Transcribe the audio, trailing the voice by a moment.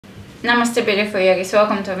Namaste beautiful yogis,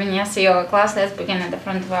 welcome to Vinyasa yoga class. Let's begin at the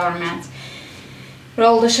front of our mats.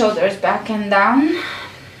 Roll the shoulders back and down,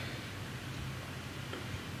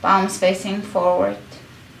 palms facing forward.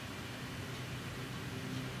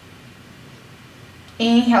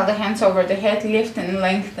 Inhale the hands over the head, lift and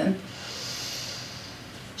lengthen.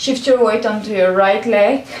 Shift your weight onto your right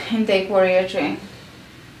leg and take warrior three.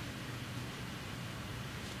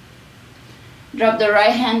 Drop the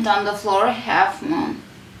right hand on the floor, half moon.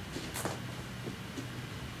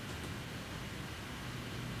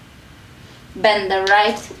 Bend the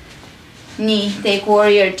right knee, take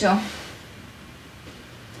warrior two.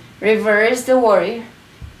 Reverse the warrior.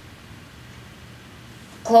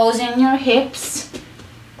 Closing your hips,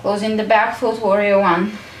 closing the back foot, warrior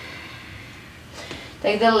one.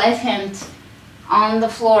 Take the left hand on the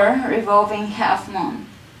floor, revolving half moon.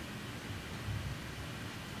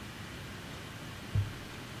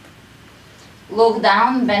 Look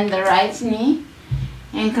down, bend the right knee,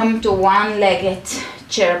 and come to one-legged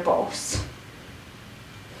chair pose.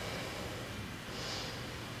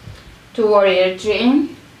 To warrior three.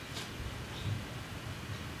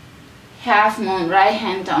 Half moon, right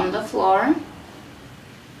hand on the floor.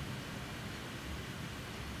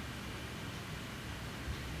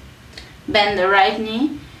 Bend the right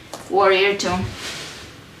knee, warrior two.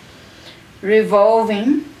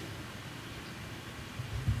 Revolving.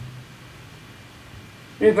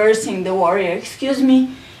 Reversing the warrior, excuse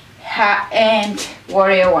me, and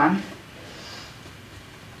warrior one.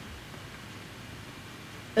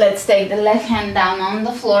 Let's take the left hand down on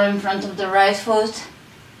the floor in front of the right foot,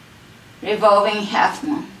 revolving half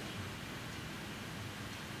moon.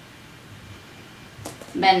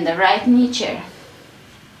 Bend the right knee, chair.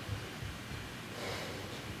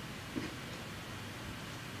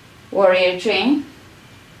 Warrior three,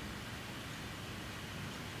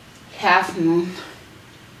 half moon.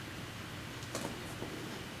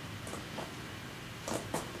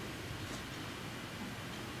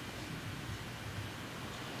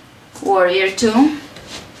 Warrior two,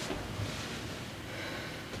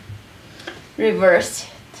 reverse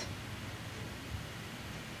it.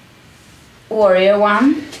 Warrior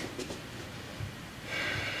one,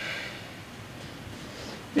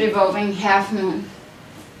 revolving half moon.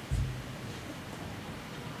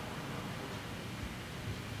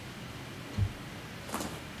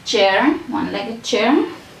 Chair, one-legged chair.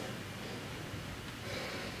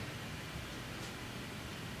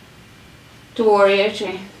 To warrior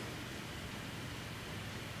three.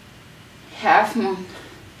 Half moon.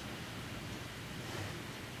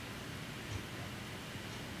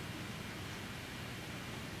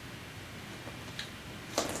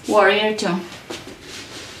 Warrior two.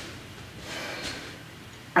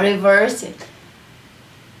 Reverse it.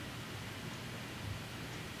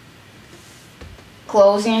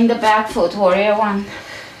 Closing the back foot, warrior one.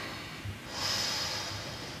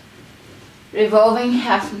 Revolving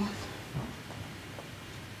half moon.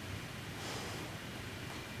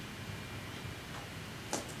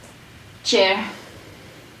 Chair.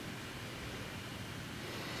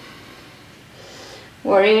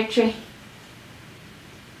 Warrior three.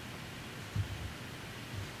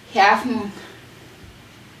 Half moon.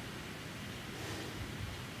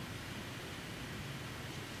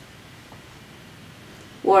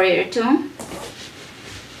 Warrior two.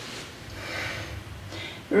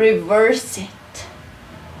 Reverse it.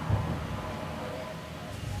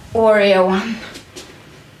 Warrior one.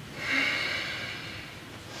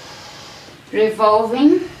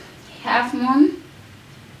 Revolving half moon.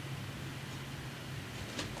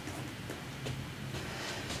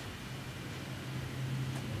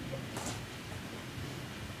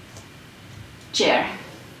 Chair.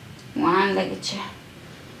 One-legged chair.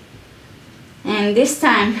 And this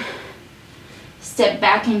time, step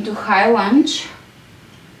back into high lunge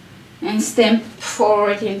and step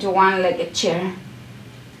forward into one-legged chair.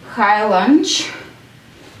 High lunge,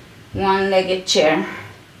 one-legged chair.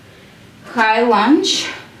 High lunge,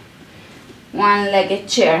 one-legged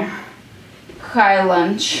chair. High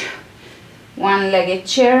lunge, one-legged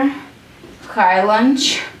chair. High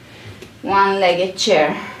lunge, one-legged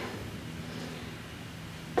chair.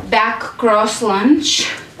 Back cross lunge,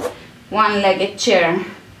 one-legged chair.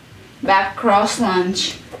 Back cross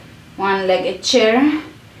lunge, one-legged chair.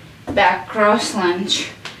 Back cross lunge,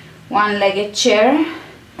 one-legged chair.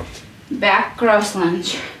 Back cross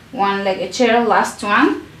lunge, one-legged chair. Last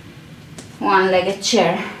one, one-legged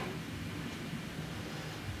chair.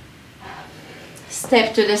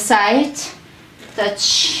 Step to the side,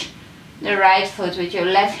 touch the right foot with your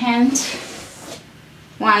left hand.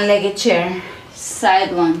 One-legged chair,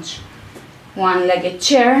 side lunge. One-legged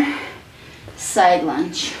chair, side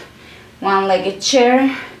lunge. one-legged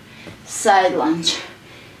chair, side lunge,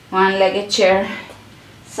 one-legged chair,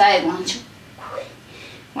 side lunge,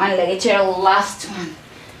 one-legged chair, last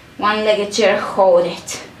one-legged chair, hold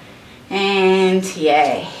it, and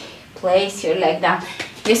yay, place your leg down.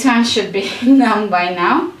 This one should be done by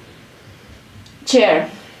now. Chair,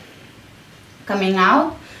 coming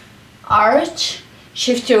out, arch,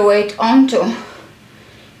 shift your weight onto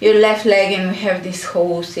your left leg, and we have this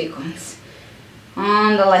whole sequence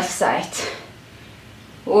on the left side.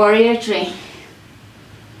 Warrior three,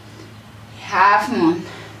 half moon,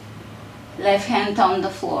 left hand on the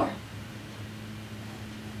floor,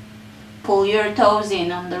 pull your toes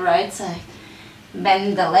in on the right side,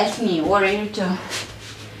 bend the left knee, warrior two,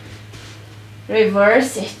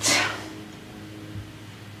 reverse it,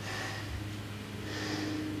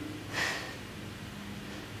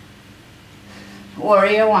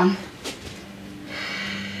 warrior one,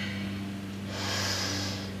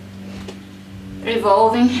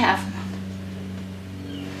 revolving half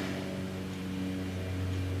moon,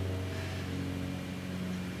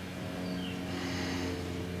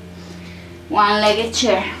 one-legged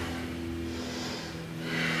chair,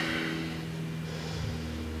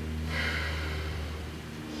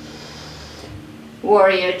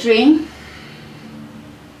 warrior three,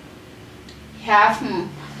 half moon,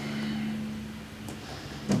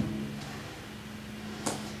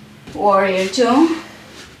 warrior two,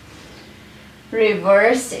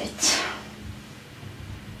 reverse it,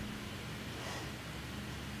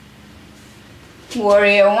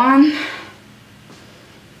 warrior one,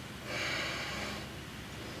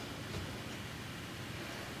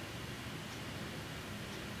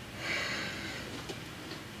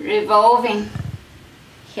 revolving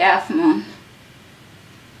half moon,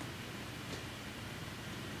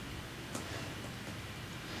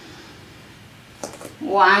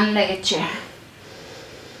 one-legged chair,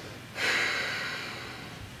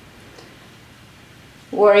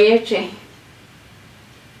 warrior three,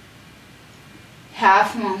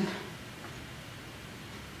 half moon,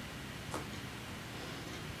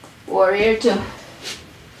 warrior two,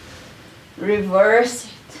 reverse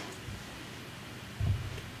it,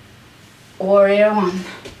 warrior one,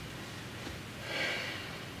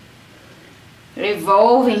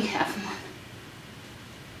 revolving half moon,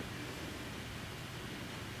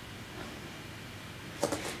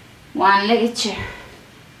 one-legged chair,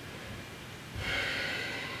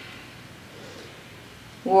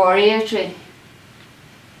 warrior three,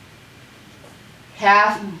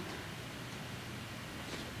 half moon,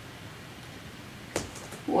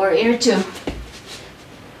 warrior two,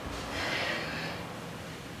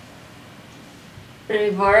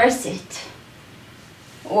 reverse it,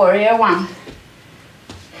 warrior one,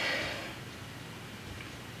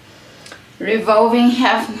 revolving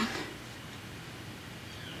half moon,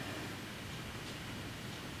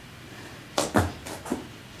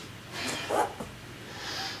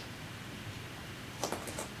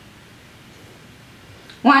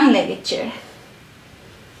 one-legged chair,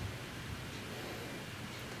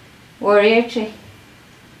 warrior three,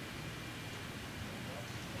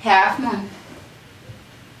 half moon,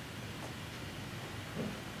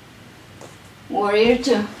 warrior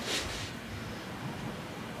two,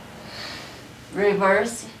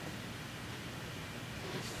 reverse it,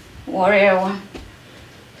 warrior one,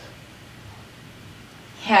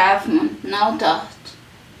 half moon, no thought.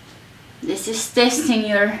 This is testing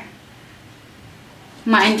your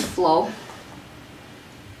mind flow.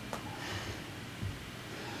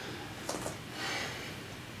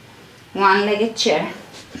 One-legged chair,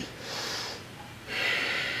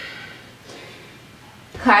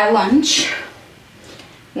 high lunge,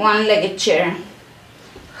 one-legged chair,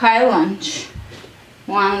 high lunge,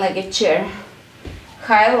 one-legged chair,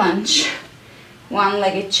 high lunge,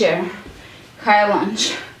 one-legged chair, high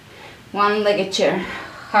lunge, one-legged chair,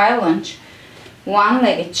 high lunge,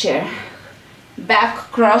 one-legged chair, back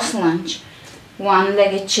cross lunge,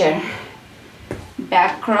 one-legged chair,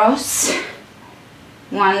 back cross,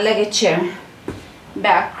 one-legged chair,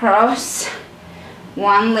 back cross,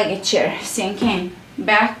 one-legged chair, sink in,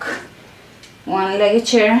 back, one-legged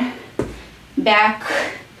chair, back,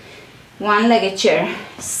 one-legged chair,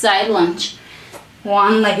 side lunge,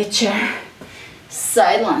 one-legged chair,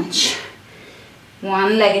 side lunge,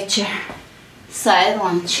 one-legged chair, side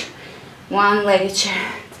lunge, one-legged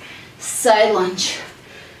chair, side lunge,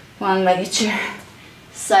 one-legged chair,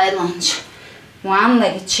 side lunge,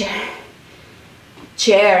 one-legged chair,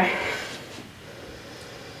 chair,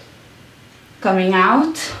 coming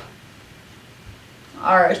out,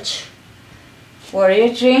 arch,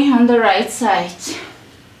 warrior three on the right side,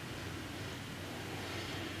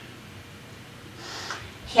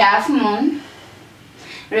 half moon,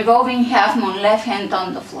 revolving half moon, left hand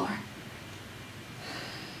on the floor.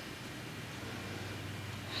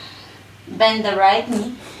 Bend the right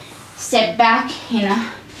knee, step back in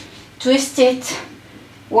a twisted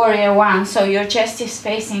warrior one, so your chest is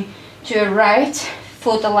facing to your right,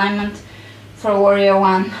 foot alignment for warrior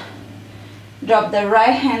one. Drop the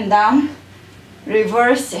right hand down,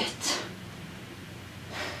 reverse it.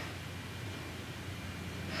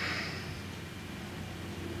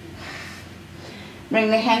 Bring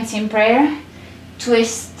the hands in prayer,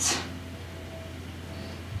 twist.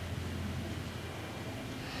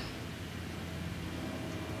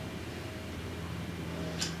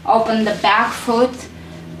 Open the back foot,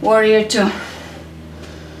 warrior two.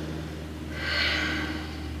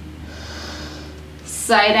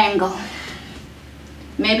 Side angle,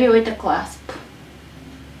 maybe with a clasp.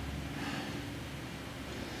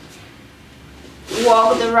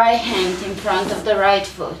 Walk the right hand in front of the right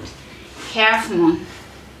foot, half moon.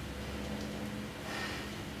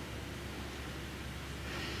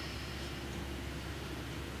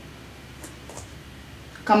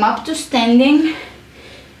 Come up to standing.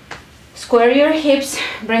 Square your hips,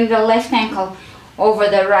 bring the left ankle over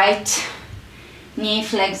the right knee,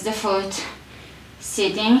 flex the foot.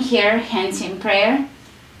 Sitting here, hands in prayer,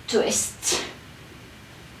 twist.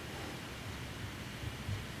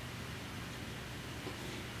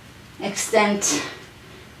 Extend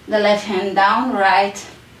the left hand down, right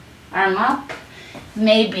arm up,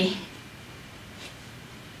 maybe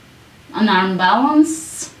an arm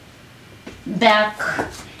balance, back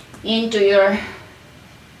into your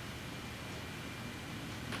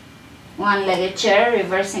one-legged chair,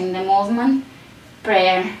 reversing the movement,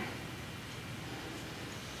 prayer,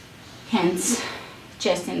 hands,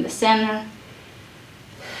 chest in the center,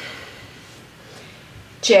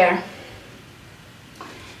 chair,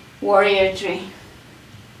 warrior three.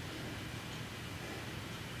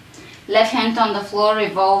 Left hand on the floor,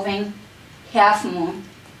 revolving half moon.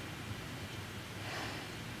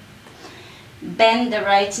 Bend the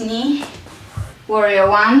right knee, warrior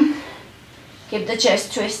one. Keep the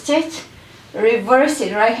chest twisted. Reverse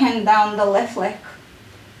it, right hand down the left leg.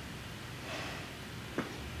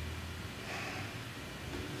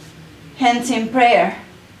 Hands in prayer.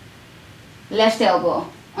 Left elbow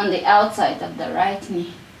on the outside of the right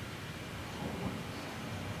knee.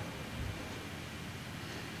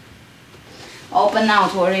 Open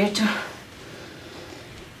out, warrior two.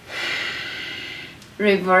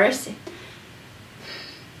 Reverse it.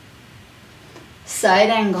 Side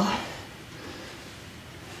angle.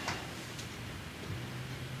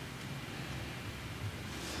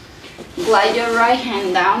 Glide your right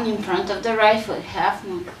hand down in front of the right foot, half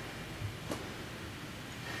moon.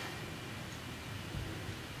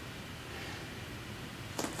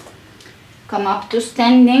 Come up to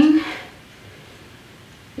standing.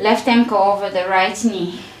 Left ankle over the right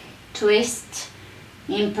knee. Twist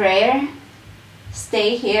in prayer.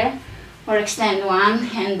 Stay here or extend one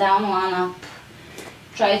hand down, one up.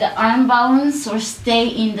 Try the arm balance or stay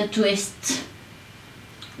in the twist.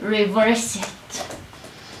 Reverse it.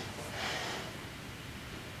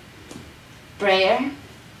 Prayer.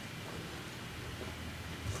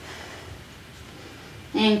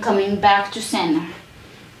 And coming back to center.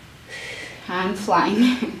 I'm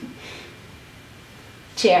flying.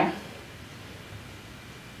 Chair.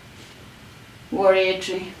 Warrior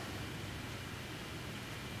three.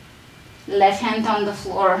 Left hand on the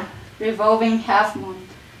floor, revolving half moon.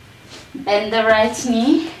 Bend the right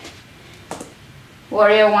knee.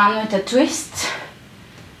 Warrior one with a twist.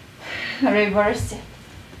 Reverse it.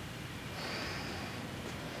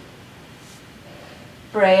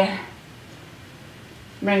 Prayer.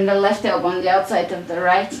 Bring the left elbow on the outside of the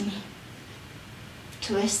right knee.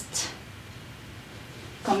 Twist.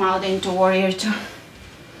 Come out into warrior two.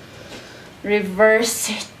 Reverse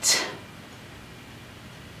it.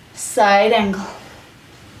 Side angle.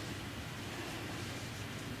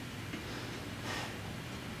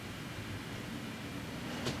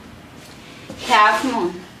 Half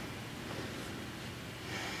moon.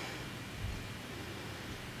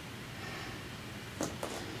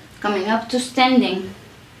 Coming up to standing.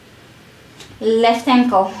 Left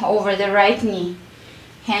ankle over the right knee.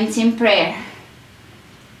 Hands in prayer.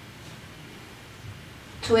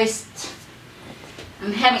 Twist.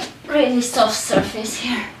 I'm having really soft surface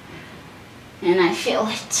here and I feel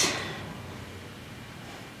it.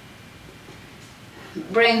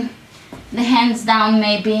 Bring the hands down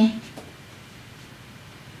maybe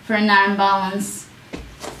for an arm balance.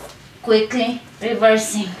 Quickly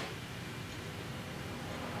reversing.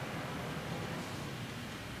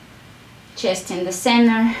 Chest in the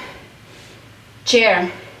center.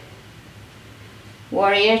 Chair.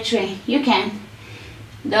 warrior 3. You can.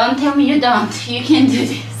 Don't tell me you don't. You can do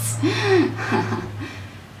this.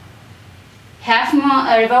 Half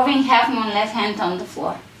moon, revolving half moon, left hand on the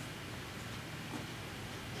floor.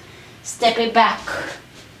 Step it back.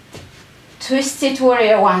 Twist it,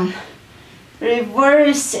 warrior 1.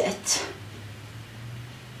 Reverse it.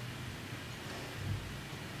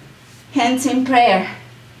 Hands in prayer.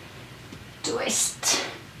 Twist.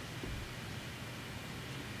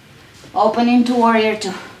 Open into warrior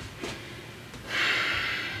 2.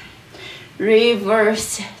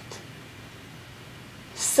 Reverse it.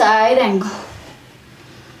 Side angle.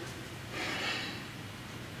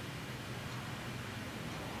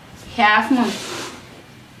 Half moon.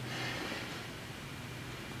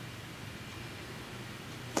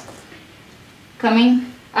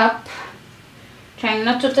 Coming up, trying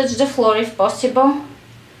not to touch the floor if possible.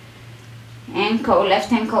 Ankle,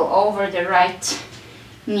 left ankle over the right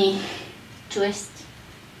knee. Twist.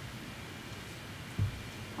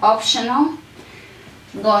 Optional.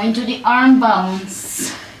 Go into the arm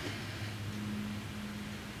balance.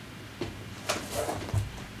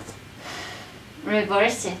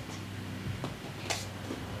 Reverse it.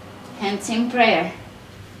 Hands in prayer.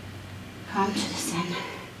 Come to the center.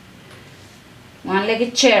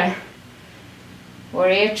 One-legged chair.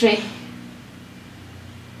 Warrior 3.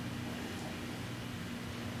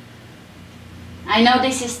 I know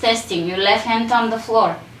this is testing. Your left hand on the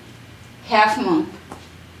floor. Half moon.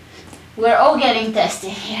 We're all getting tested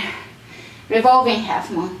here. Revolving half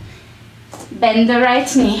moon. Bend the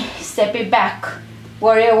right knee. Step it back.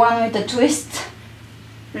 Warrior 1 with a twist.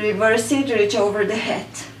 Reverse it. Reach over the head.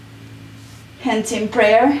 Hands in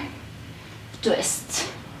prayer. Twist.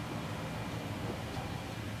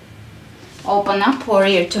 Open up,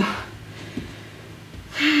 warrior 2.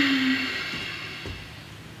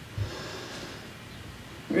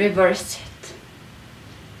 Reverse it.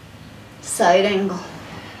 Side angle.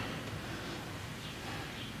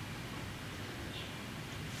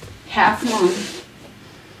 Half moon.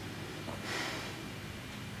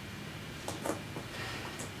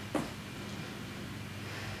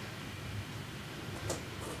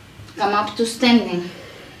 Come up to standing.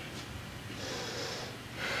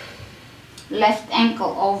 Left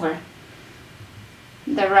ankle over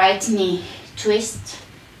the right knee. Twist.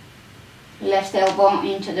 Left elbow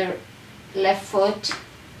into the left foot.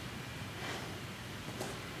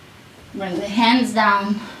 Bring the hands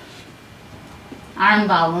down. Arm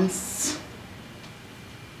balance.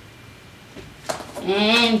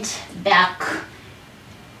 And back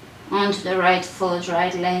onto the right foot,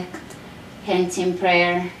 right leg. Hands in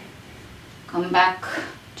prayer. Come back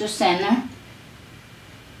to center.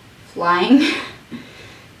 Flying.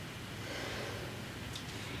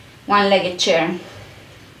 One-legged chair.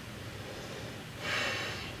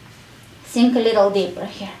 Sink a little deeper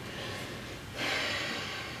here.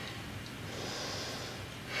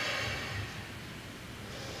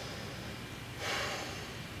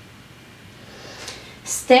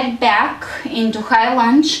 Step back into high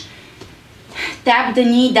lunge. Tap the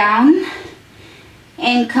knee down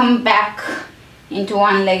and come back into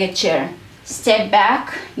one-legged chair. Step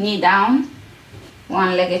back, knee down,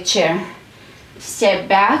 one-legged chair. Step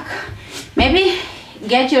back. Maybe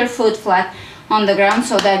get your foot flat on the ground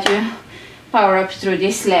so that you power up through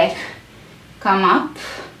this leg. Come up.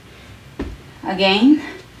 Again.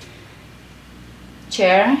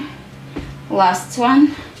 Chair. Last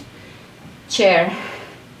one. Chair.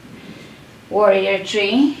 Warrior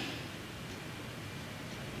 3.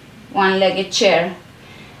 One-legged chair.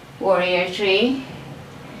 Warrior 3.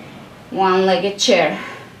 One-legged chair.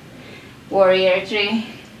 Warrior 3.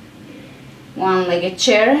 One-legged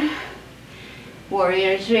chair.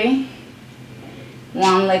 Warrior 3.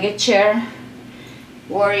 One-legged chair.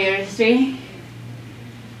 Warrior 3.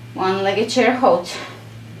 One-legged chair. Hold.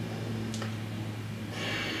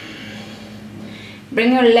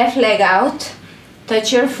 Bring your left leg out.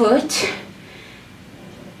 Touch your foot.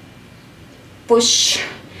 Push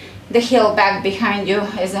the heel back behind you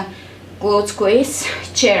as a glute squeeze.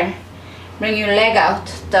 Chair. Bring your leg out.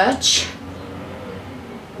 Touch.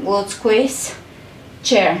 Glute squeeze.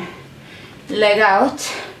 Chair. Leg out.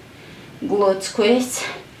 Glute squeeze.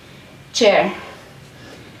 Chair.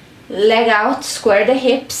 Leg out. Square the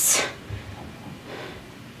hips.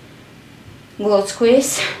 Glute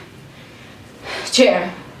squeeze.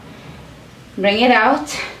 Chair. Bring it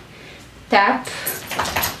out. Tap.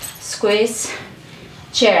 Squeeze.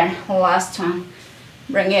 Chair. Last one.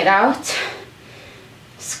 Bring it out.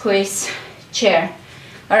 Squeeze. Chair.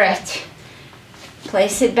 Alright.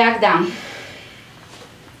 Place it back down.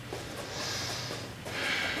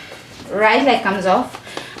 Right leg comes off.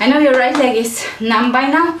 I know your right leg is numb by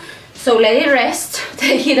now, so let it rest.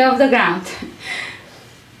 Take it off the ground.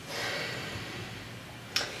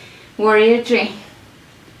 Warrior 3.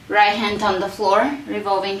 Right hand on the floor,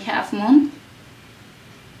 revolving half moon.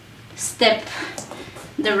 Step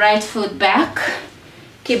the right foot back.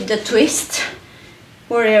 Keep the twist.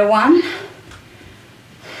 Warrior 1.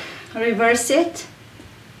 Reverse it.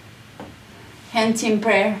 Hands in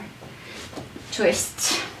prayer.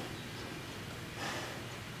 Twist.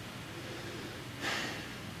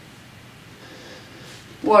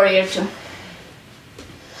 Warrior 2.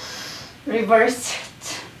 Reverse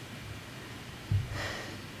it.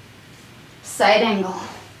 Side angle.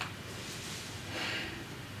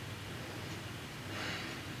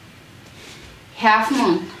 Half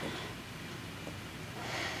moon.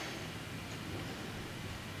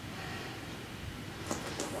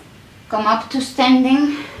 Come up to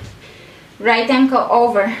standing. Right ankle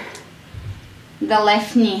over the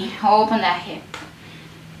left knee. Open that hip.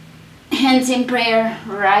 Hands in prayer.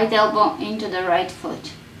 Right elbow into the right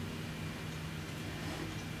foot.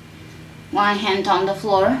 One hand on the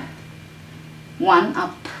floor. One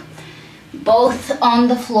up. Both on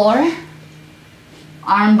the floor.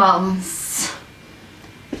 Arm balance.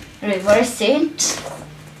 Reverse it.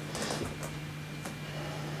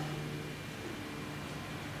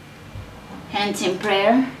 Hands in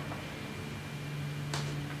prayer.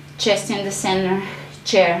 Chest in the center.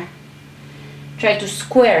 Chair. Try to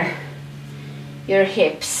square your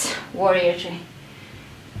hips. Warrior 3.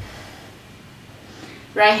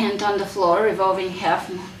 Right hand on the floor, revolving half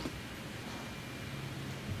moon.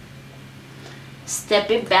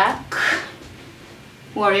 Step it back.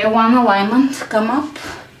 Warrior 1 alignment. Come up.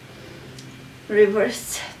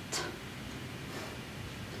 Reverse it.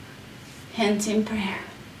 Hands in prayer.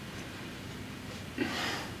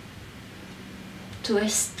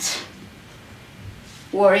 Twist.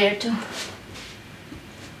 Warrior 2.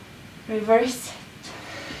 Reverse it.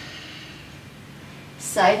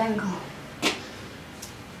 Side angle.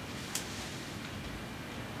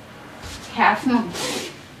 Half moon.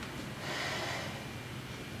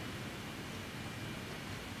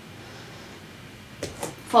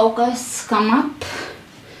 Focus, come up.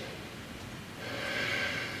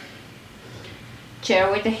 Chair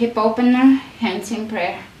with the hip opener, hands in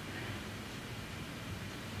prayer.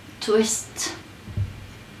 Twist.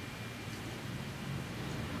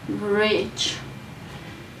 Reach.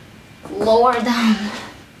 Lower down.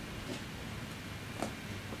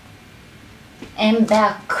 And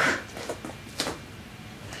back.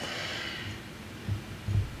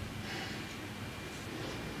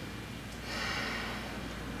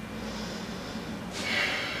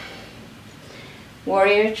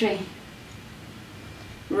 Warrior 3.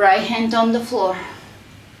 Right hand on the floor,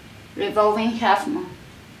 revolving half moon.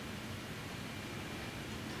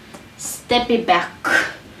 Step it back.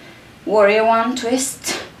 Warrior 1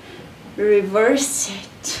 twist. Reverse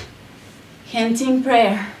it. Hands in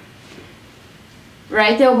prayer.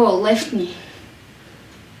 Right elbow, left knee.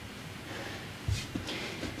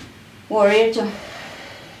 Warrior 2.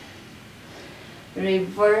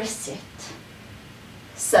 Reverse it.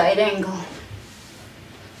 Side angle.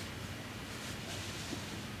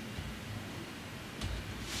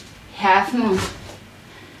 Half moon.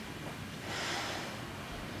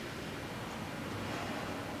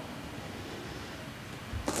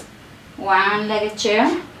 One-legged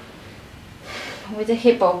chair with a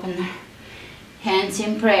hip opener. Hands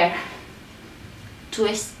in prayer.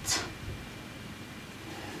 Twist.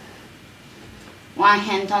 One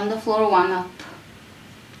hand on the floor, one up.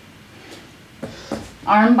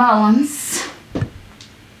 Arm balance.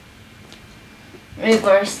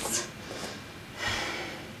 Reverse.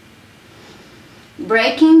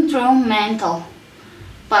 Breaking through mental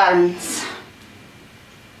patterns.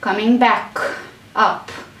 Coming back, up.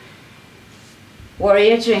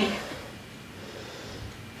 Warrior 3.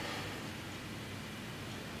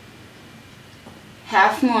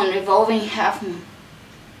 Half moon, revolving half moon.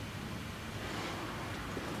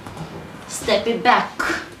 Step it back.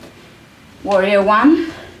 Warrior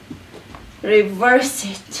 1. Reverse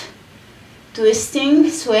it. Twisting,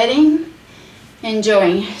 sweating,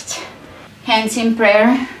 enjoying it. Hands in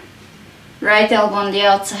prayer. Right elbow on the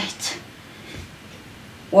outside.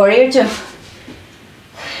 Warrior 2.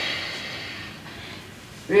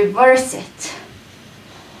 Reverse it.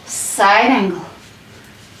 Side angle.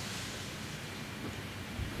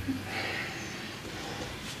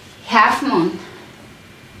 Half moon.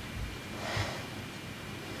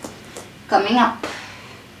 Coming up.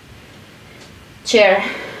 Chair.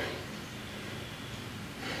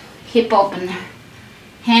 Hip opener.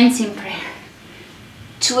 Hands in prayer.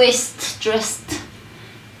 Twist, twist.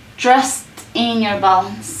 Trust in your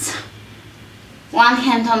balance. One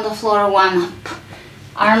hand on the floor, one up.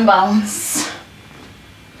 Arm balance.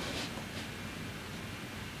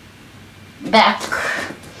 Back.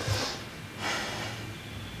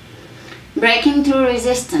 Breaking through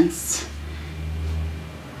resistance.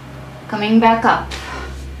 Coming back up.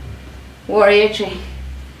 Warrior Tree.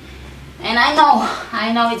 And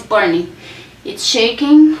I know it's burning. It's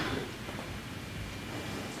shaking.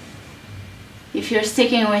 If you're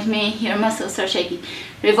sticking with me, your muscles are shaking.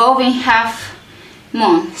 Revolving half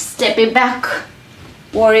moon. Step it back.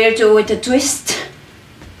 Warrior Two with a twist.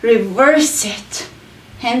 Reverse it.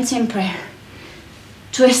 Hands in prayer.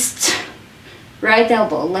 Twist. Right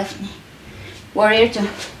elbow, left knee. Warrior Two.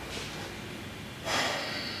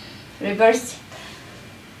 Reverse it.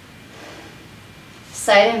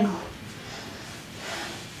 Side angle.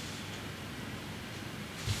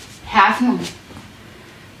 Half moon.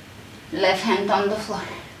 Left hand on the floor.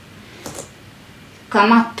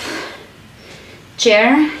 Come up.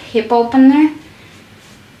 Chair, hip opener.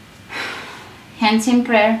 Hands in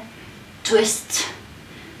prayer. Twist.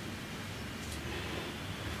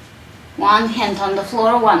 One hand on the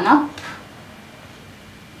floor, one up.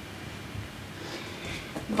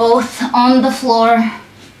 Both on the floor.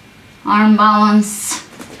 Arm balance.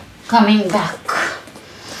 Coming back.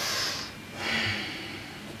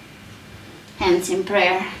 Hands in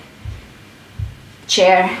prayer.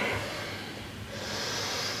 Chair.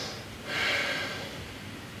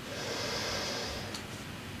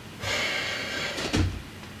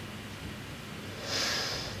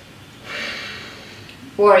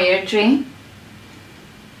 Warrior Tree.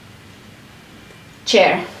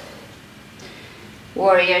 Chair.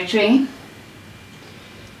 Warrior Tree.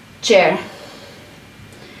 Chair.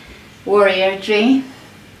 Warrior Tree.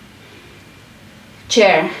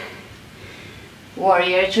 Chair.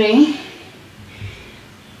 Warrior Tree.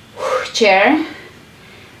 Chair.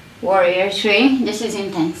 Warrior Tree. This is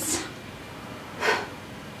intense.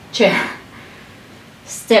 Chair.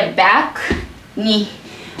 Step back. Knee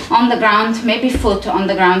on the ground, maybe foot on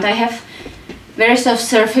the ground. I have very soft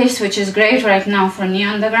surface, which is great right now for knee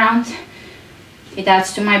on the ground. It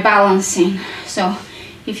adds to my balancing. So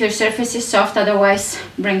if your surface is soft, otherwise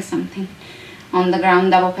bring something on the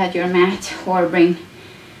ground, double pat your mat, or bring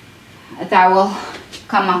a towel.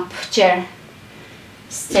 Come up. Chair.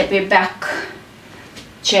 Step it back.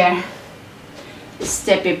 Chair.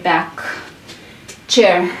 Step it back.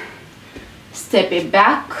 Chair. Step it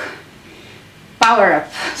back. Power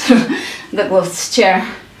up through the glutes. Chair.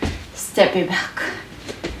 Step it back.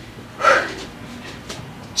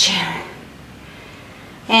 Chair.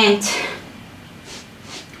 And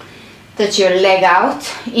touch your leg out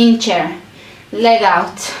in chair. Leg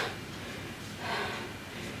out.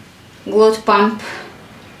 Glute pump.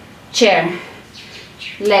 Chair.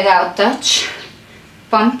 Leg out, touch.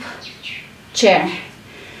 Pump. Chair.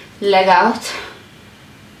 Leg out.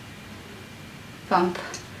 Pump.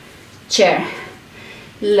 Chair.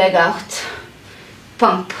 Leg out.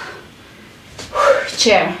 Pump.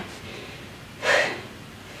 Chair.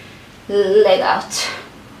 Leg out.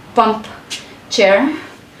 Pump. Chair.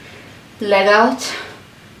 Leg out.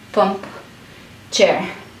 Pump.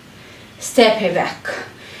 Chair. Step it back.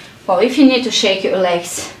 Well, if you need to shake your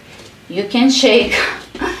legs, you can shake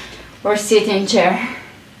or sit in chair.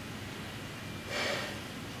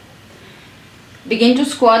 Begin to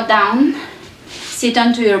squat down. Sit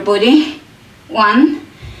onto your booty. 1.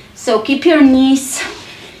 So keep your knees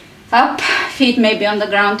up, feet maybe on the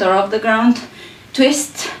ground or off the ground.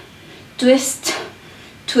 Twist, twist,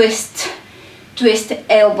 twist, twist,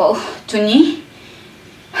 elbow to knee.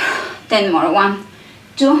 10 more. 1,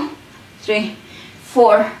 2, 3,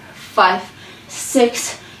 4, 5,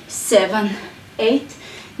 6, 7, 8,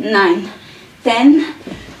 9, 10.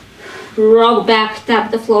 Rock back,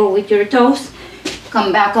 tap the floor with your toes.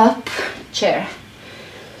 Come back up, chair.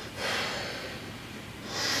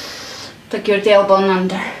 Tuck your tailbone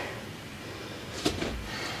under.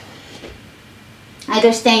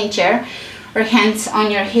 Either stay in chair or hands on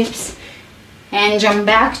your hips and jump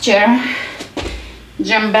back, chair.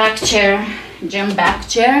 Jump back, chair. Jump back,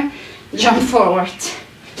 chair. Jump forward,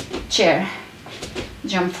 chair.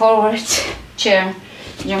 Jump forward, chair.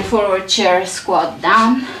 Jump forward, chair. Squat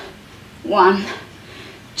down. 1,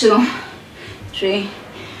 2, 3,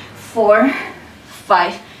 4,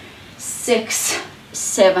 5, 6,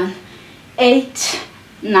 7, 8,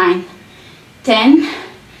 9, 10.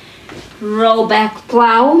 Roll back,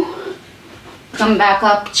 plow. Come back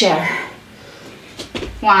up, chair.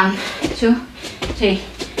 1, 2, 3,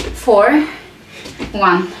 4.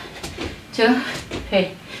 1, 2,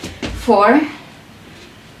 3, 4.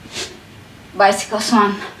 Bicycles.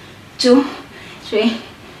 1, 2, 3,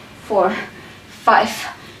 4, 5,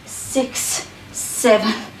 6,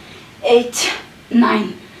 7, 8,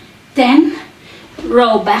 9, 10.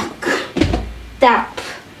 Roll back, tap,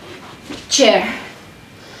 chair.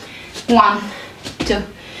 1, 2,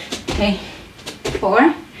 3,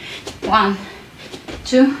 4. 1,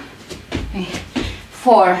 2, 3,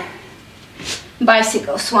 4.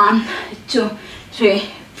 Bicycles. 1, 2,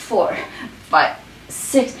 3, 4, 5,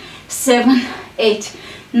 6, 7, 8,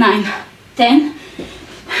 9, 10.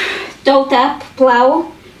 Toe tap,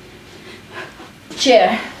 plow,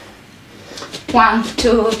 chair. 1,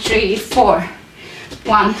 2, 3, 4.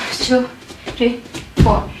 1, 2, 3,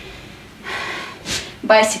 4.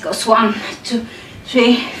 Bicycles. 1, 2,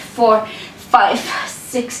 3, 4, 5,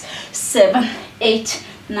 6, 7, 8,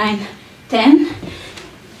 9, 10.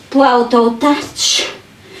 Plow, toe touch,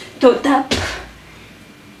 toe tap,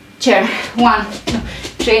 chair. 1, 2,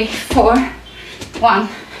 3, 4. 1,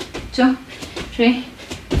 2, 3,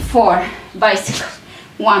 4. Bicycle.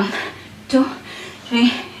 1, 2,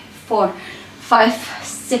 3, 4, 5,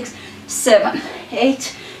 6, 7,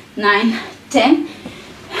 8, 9, 10.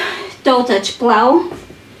 Toe touch, plow,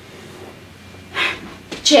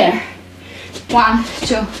 chair. 1,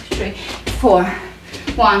 2, 3, 4.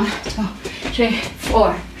 1, 2, 3,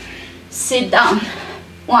 4. Sit down.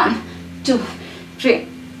 1, 2, 3,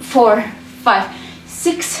 4, 5,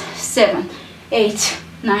 6, 7, 8,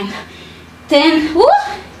 9, 10. Woo!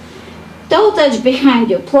 Toe touch behind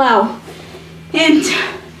you, plow, and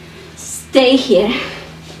stay here.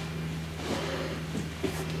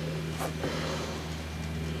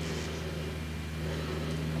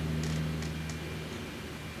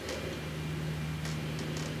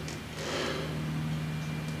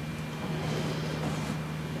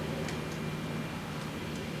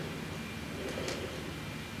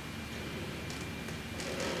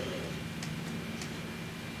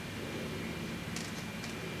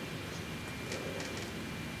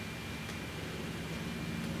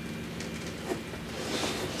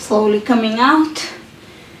 Slowly coming out.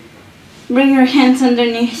 Bring your hands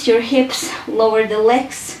underneath your hips, lower the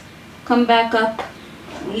legs, come back up,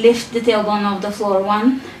 lift the tailbone off the floor.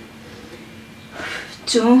 1,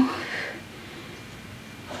 2,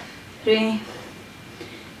 3,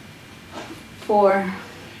 4,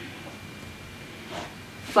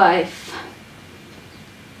 5,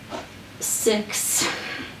 6,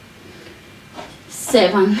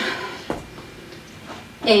 7,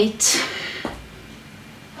 8,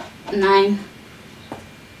 9,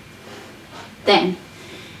 10.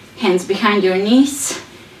 Hands behind your knees.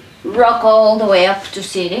 Rock all the way up to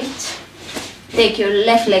seated. Take your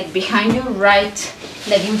left leg behind you, right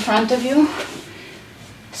leg in front of you.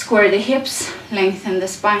 Square the hips, lengthen the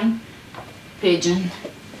spine. Pigeon.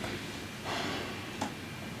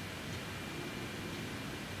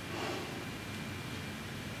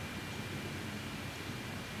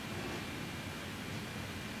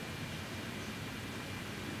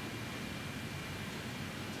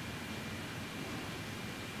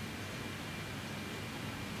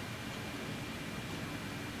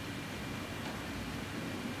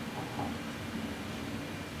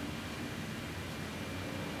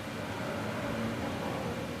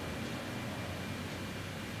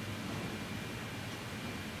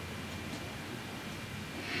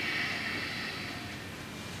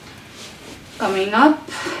 Coming up,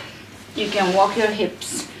 you can walk your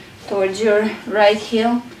hips towards your right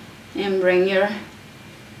heel and bring your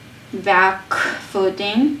back foot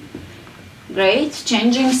in. Great.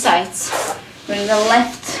 Changing sides. Bring the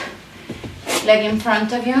left leg in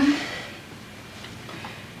front of you.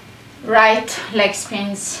 Right leg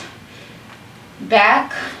spins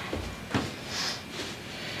back.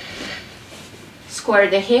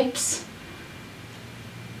 Square the hips.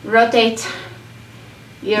 Rotate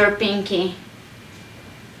your pinky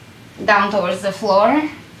down towards the floor.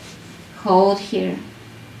 Hold here.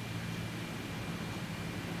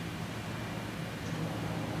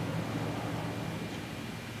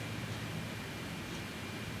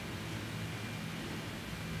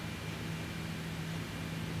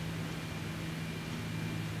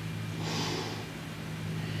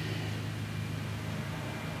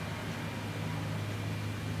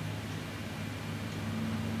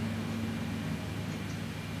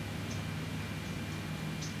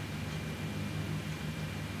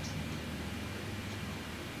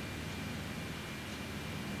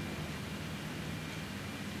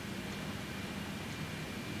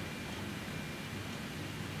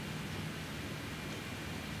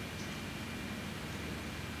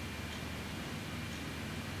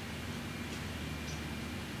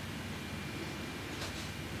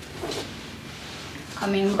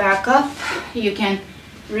 Coming back up, you can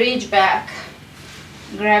Reach back,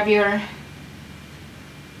 grab your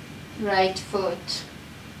right foot,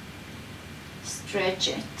 stretch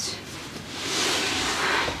it.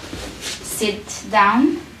 Sit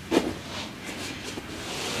down,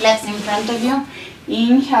 legs in front of you.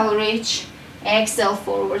 Inhale, reach. Exhale,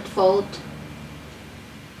 forward fold.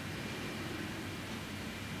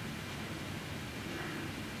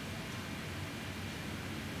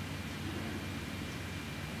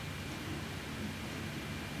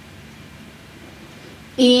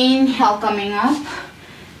 Inhale, coming up.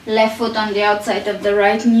 Left foot on the outside of the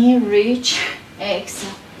right knee, reach.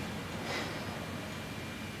 Exhale.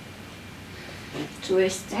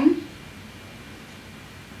 Twisting.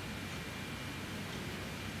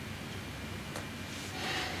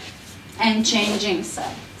 And changing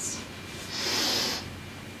sides.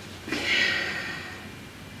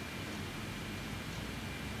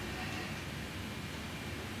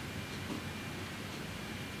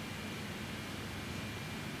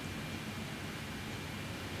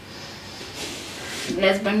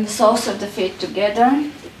 Let's bring the soles of the feet together.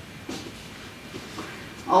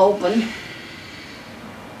 Open.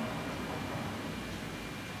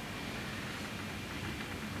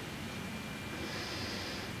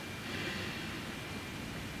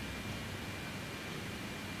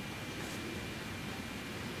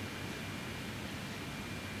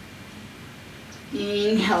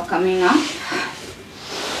 Inhale, coming up.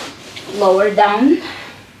 Lower down.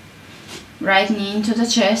 Right knee into the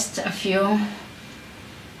chest. A few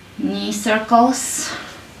knee circles.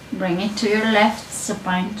 Bring it to your left.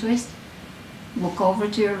 Supine twist. Look over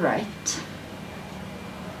to your right.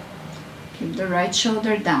 Keep the right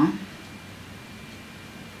shoulder down.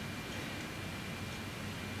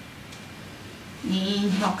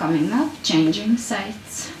 Inhale, coming up. Changing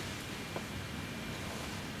sides.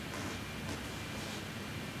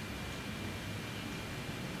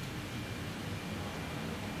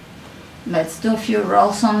 Let's do a few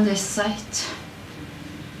rolls on this side.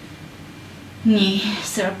 Knee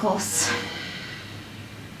circles.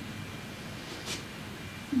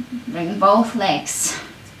 Bring both legs,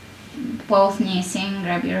 both knees in,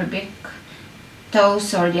 grab your big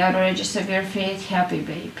toes or the outer edges of your feet. Happy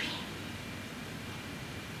baby.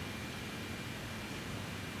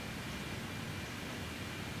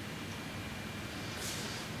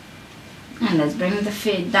 And let's bring the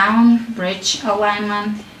feet down, bridge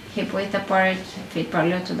alignment. Hip width apart, feet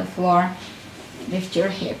parallel to the floor. Lift your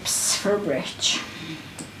hips for bridge.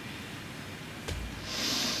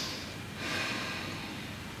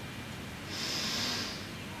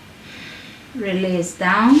 Release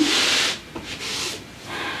down.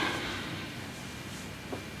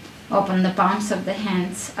 Open the palms of the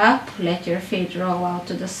hands up. Let your feet roll out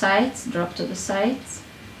to the sides, drop to the sides.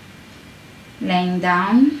 Laying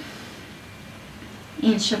down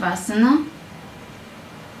in Shavasana.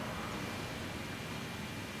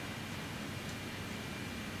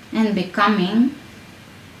 And becoming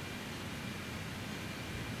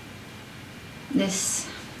this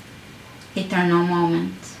eternal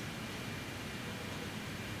moment.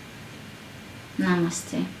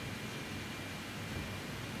 Namaste.